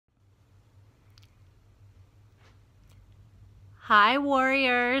Hi,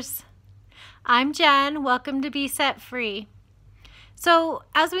 warriors. I'm Jen. Welcome to Be Set Free. So,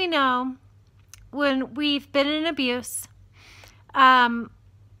 as we know, when we've been in abuse,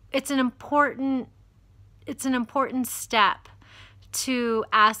 it's an important step to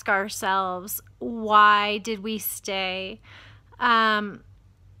ask ourselves, why did we stay? And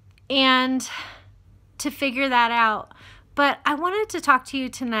to figure that out. But I wanted to talk to you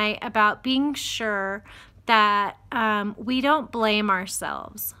tonight about being sure that we don't blame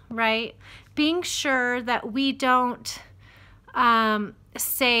ourselves, right? Being sure that we don't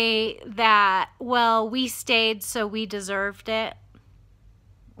say that, well, we stayed so we deserved it,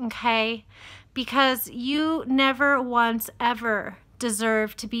 okay? Because you never once ever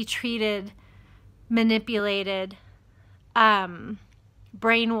deserved to be treated, manipulated,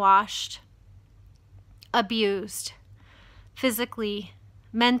 brainwashed, abused, physically,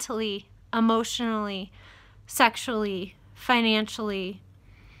 mentally, emotionally, sexually, financially,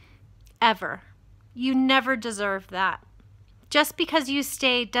 ever. You never deserve that. Just because you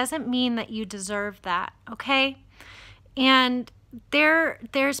stayed doesn't mean that you deserve that, okay? And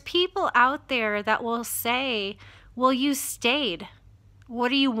there's people out there that will say, well, you stayed.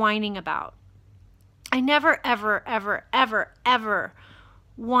 What are you whining about? I never, ever, ever, ever, ever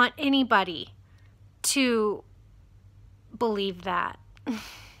want anybody to believe that.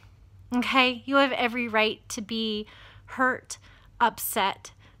 Okay? You have every right to be hurt,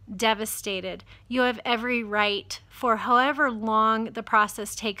 upset, devastated. You have every right for however long the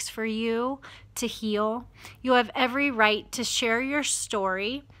process takes for you to heal. You have every right to share your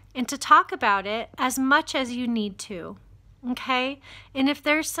story and to talk about it as much as you need to. Okay? And if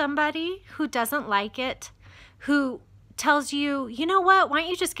there's somebody who doesn't like it, who tells you, you know what, why don't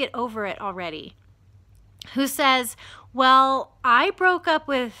you just get over it already? Who says, well, I broke up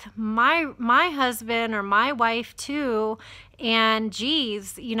with my husband or my wife too, and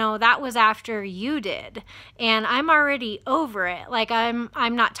geez, you know, that was after you did, and I'm already over it. Like, I'm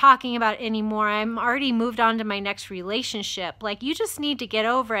not talking about it anymore. I'm already moved on to my next relationship. Like, you just need to get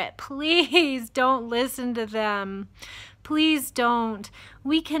over it. Please don't listen to them. Please don't.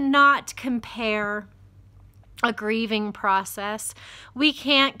 We cannot compare a grieving process. We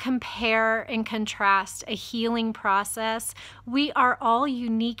can't compare and contrast a healing process. We are all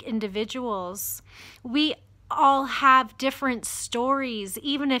unique individuals. We all have different stories,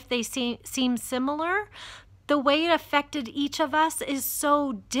 even if they seem similar. The way it affected each of us is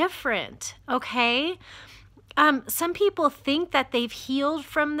so different, okay? Some people think that they've healed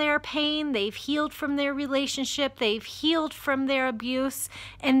from their pain, they've healed from their relationship, they've healed from their abuse,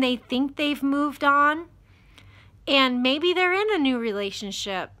 and they think they've moved on. And maybe they're in a new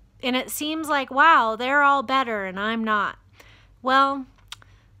relationship and it seems like, wow, they're all better and I'm not. Well,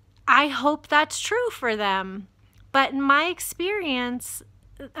 I hope that's true for them. But in my experience,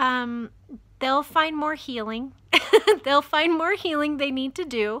 they'll find more healing. They'll find more healing they need to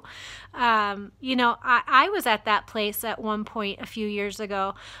do. You know, I was at that place at one point a few years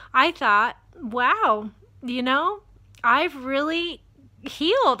ago. I thought, wow, you know, I've really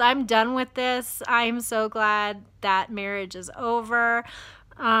healed. I'm done with this. I'm so glad that marriage is over.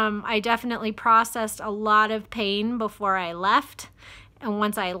 I definitely processed a lot of pain before I left. And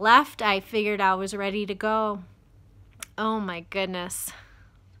once I left, I figured I was ready to go. Oh my goodness.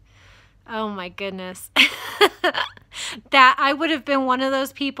 Oh my goodness. That I would have been one of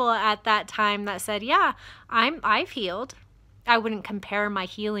those people at that time that said, yeah, I've healed. I wouldn't compare my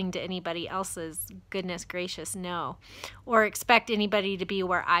healing to anybody else's. Goodness gracious, no. Or expect anybody to be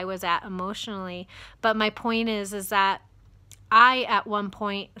where I was at emotionally. But my point is that I, at one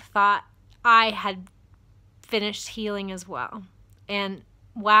point, thought I had finished healing as well. And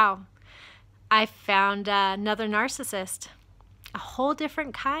wow, I found another narcissist. A whole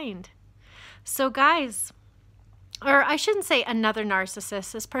different kind. So guys, or I shouldn't say another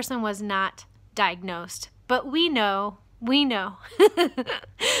narcissist. This person was not diagnosed. But we know.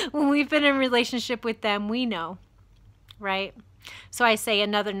 When we've been in a relationship with them, we know, right? So I say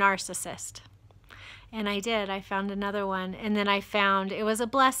another narcissist. And I did. I found another one. And then I found, it was a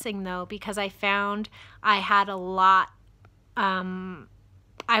blessing though, because I found I had a lot,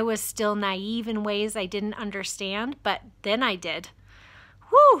 I was still naive in ways I didn't understand, but then I did.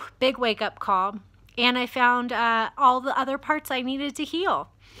 Whew, big wake up call. And I found all the other parts I needed to heal.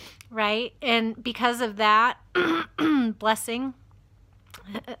 Right? And because of that blessing,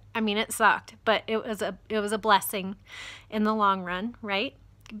 I mean, it sucked, but it was a blessing in the long run, right?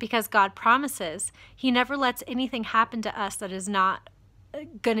 Because God promises He never lets anything happen to us that is not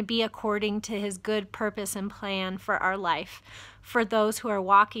going to be according to His good purpose and plan for our life, for those who are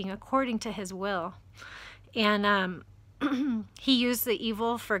walking according to His will. And He used the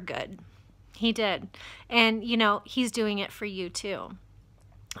evil for good. He did. And, you know, he's doing it for you too.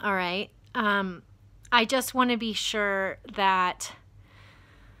 All right. I just want to be sure that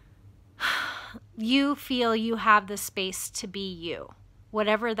you feel you have the space to be you,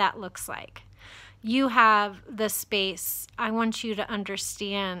 whatever that looks like. You have the space. I want you to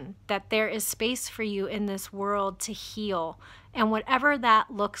understand that there is space for you in this world to heal. And whatever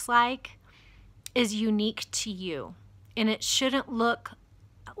that looks like is unique to you. And it shouldn't look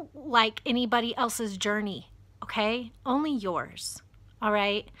like anybody else's journey, okay? Only yours, all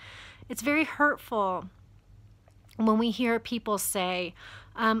right? It's very hurtful when we hear people say,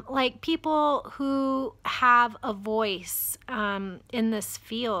 like people who have a voice in this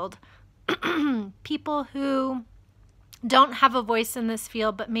field, people who don't have a voice in this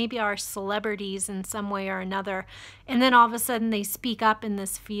field, but maybe are celebrities in some way or another, and then all of a sudden they speak up in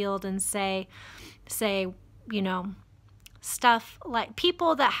this field and say, you know, stuff like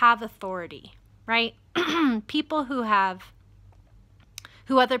people that have authority, right? People who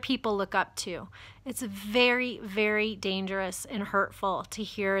other people look up to. It's very, very dangerous and hurtful to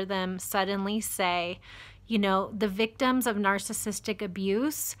hear them suddenly say, you know, the victims of narcissistic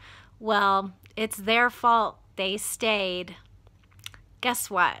abuse, well, it's their fault. They stayed. Guess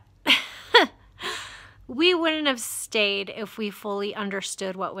what? We wouldn't have stayed if we fully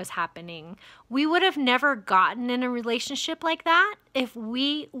understood what was happening. We would have never gotten in a relationship like that if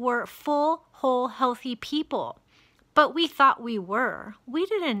we were full, whole, healthy people. But we thought we were. We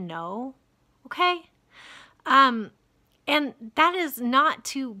didn't know, okay? And that is not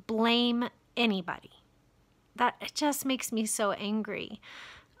to blame anybody. That it just makes me so angry.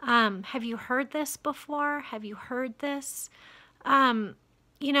 Have you heard this before? Have you heard this?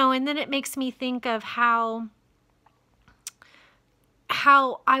 You know, and then it makes me think of how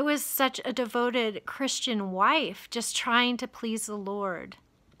I was such a devoted Christian wife, just trying to please the Lord.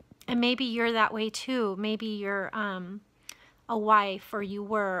 And maybe you're that way too. Maybe you're a wife, or you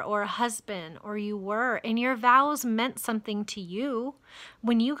were, or a husband, or you were, and your vows meant something to you.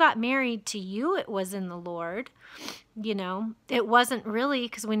 When you got married, to you it was in the Lord. You know, it wasn't really,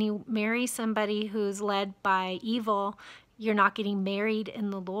 because when you marry somebody who's led by evil, you're not getting married in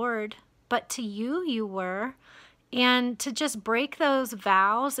the Lord, but to you, you were. And to just break those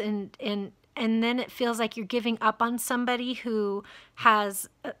vows and then it feels like you're giving up on somebody who has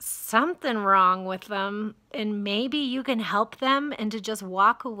something wrong with them, and maybe you can help them, and to just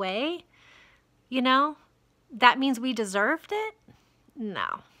walk away, you know, that means we deserved it?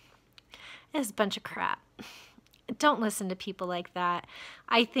 No. It's a bunch of crap. Don't listen to people like that.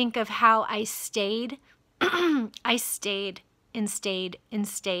 I think of how I stayed. I stayed and stayed and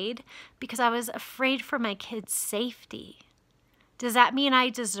stayed because I was afraid for my kids' safety. Does that mean I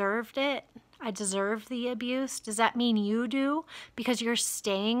deserved it? I deserve the abuse? Does that mean you do? Because you're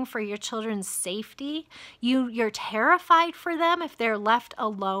staying for your children's safety? You're terrified for them if they're left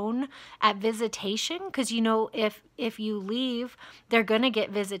alone at visitation? Because you know if you leave, they're going to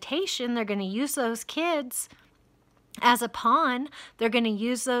get visitation. They're going to use those kids as a pawn. They're going to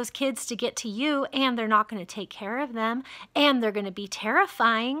use those kids to get to you, and they're not going to take care of them, and they're going to be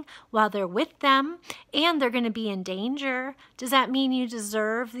terrifying while they're with them, and they're going to be in danger. Does that mean you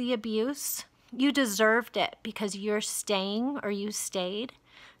deserve the abuse? You deserved it because you're staying, or you stayed?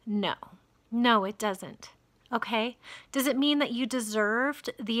 No. No, it doesn't. Okay? Does it mean that you deserved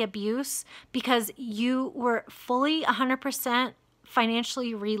the abuse because you were fully 100%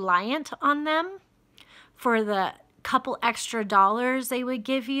 financially reliant on them for the couple extra dollars they would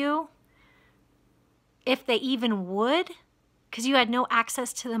give you, if they even would, because you had no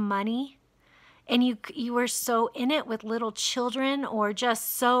access to the money, and you were so in it with little children, or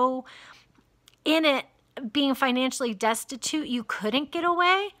just so in it being financially destitute you couldn't get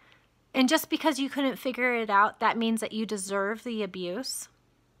away, and just because you couldn't figure it out, that means that you deserve the abuse?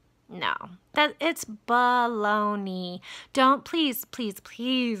 No, it's baloney. Don't, please,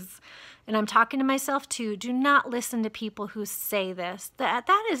 and I'm talking to myself too, do not listen to people who say this.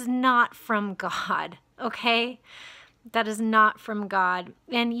 That is not from God, okay? That is not from God.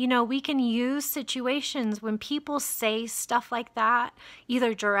 And, you know, we can use situations when people say stuff like that,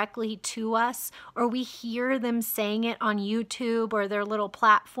 either directly to us, or we hear them saying it on YouTube or their little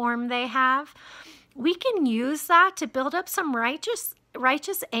platform they have. We can use that to build up some righteous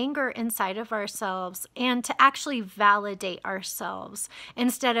anger inside of ourselves, and to actually validate ourselves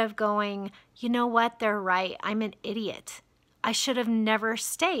instead of going, you know what, they're right. I'm an idiot. I should have never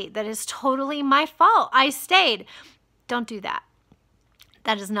stayed. That is totally my fault. I stayed. Don't do that.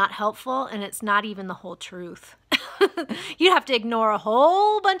 That is not helpful, and it's not even the whole truth. You have to ignore a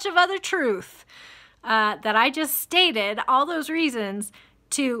whole bunch of other truth. that I just stated, all those reasons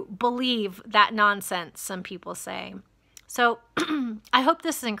to believe that nonsense some people say. So I hope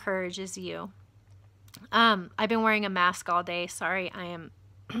this encourages you. I've been wearing a mask all day. Sorry, I am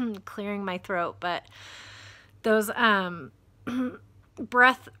clearing my throat, but those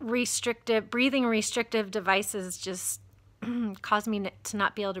breathing restrictive devices just cause me to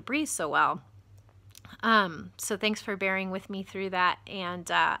not be able to breathe so well. So thanks for bearing with me through that, and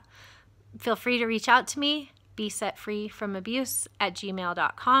feel free to reach out to me,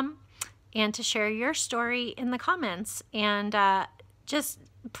 besetfreefromabuse@gmail.com, and to share your story in the comments. And just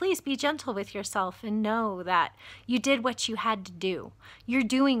please be gentle with yourself and know that you did what you had to do. You're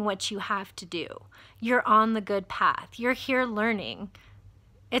doing what you have to do. You're on the good path. You're here learning.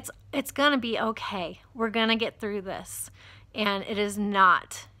 It's going to be okay. We're going to get through this. And it is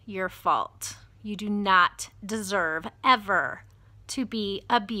not your fault. You do not deserve ever to be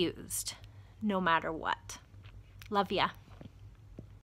abused, no matter what. Love ya.